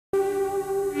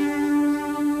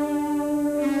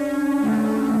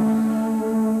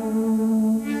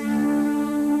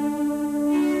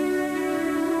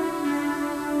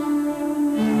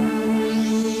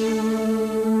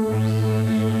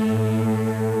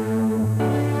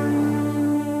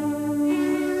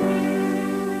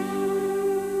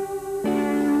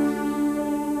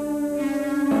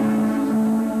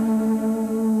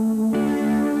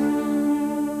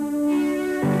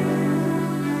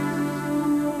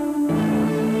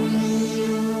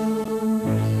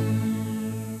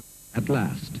At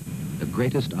last, the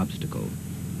greatest obstacle,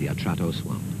 the Atrato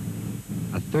Swamp.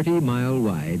 A 30-mile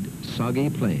wide, soggy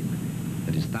plain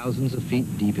that is thousands of feet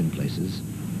deep in places,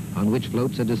 on which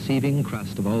floats a deceiving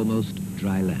crust of almost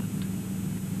dry land.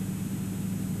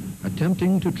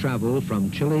 Attempting to travel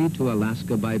from Chile to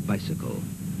Alaska by bicycle,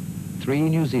 3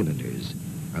 New Zealanders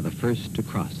are the first to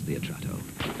cross the Atrato.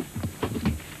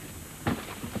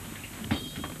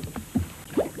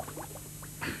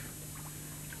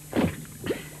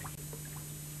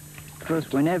 Of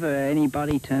course, whenever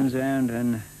anybody turns around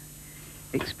and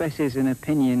expresses an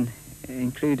opinion,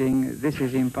 including this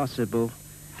is impossible,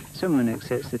 someone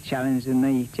accepts the challenge and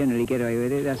they generally get away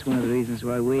with it. That's one of the reasons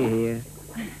why we're here.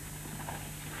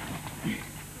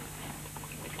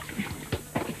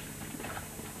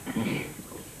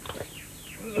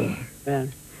 The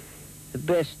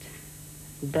best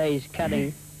day's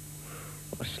cutting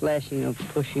or slashing or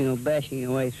pushing or bashing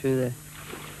your way through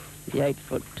the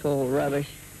 8-foot tall rubbish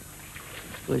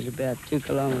was about 2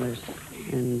 kilometres,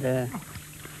 and that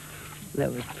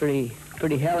was pretty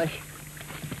hellish.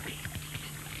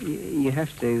 You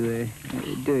have to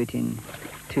do it in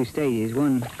 2 stages.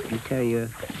 One, you carry your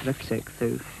rucksack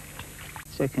through.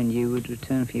 Second, you would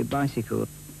return for your bicycle.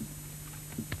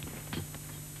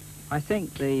 I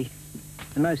think the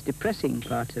most depressing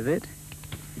part of it,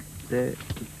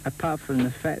 apart from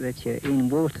the fact that you're in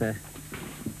water,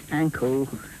 ankle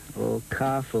or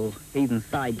calf or even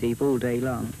thigh deep all day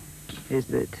long, is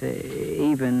that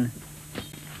even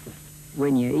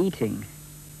when you're eating,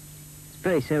 it's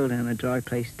very seldom a dry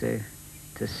place to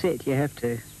sit. You have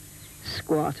to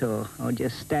squat or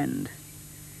just stand.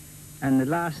 And the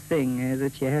last thing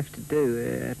that you have to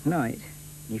do at night,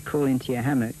 you crawl into your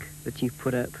hammock that you've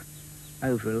put up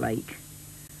over a lake.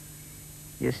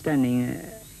 You're standing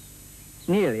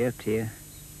nearly up to your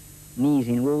knees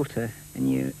in water, and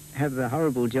you have the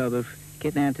horrible job of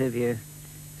getting out of your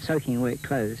soaking wet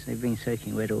clothes. They've been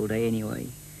soaking wet all day anyway.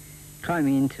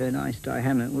 Climbing into a nice dry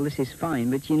hammock, well, this is fine,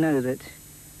 but you know that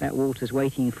that water's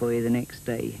waiting for you the next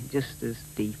day, just as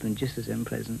deep and just as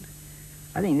unpleasant.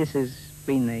 I think this has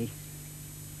been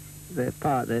the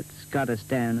part that's got us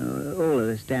down, all of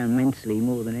us down mentally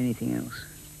more than anything else.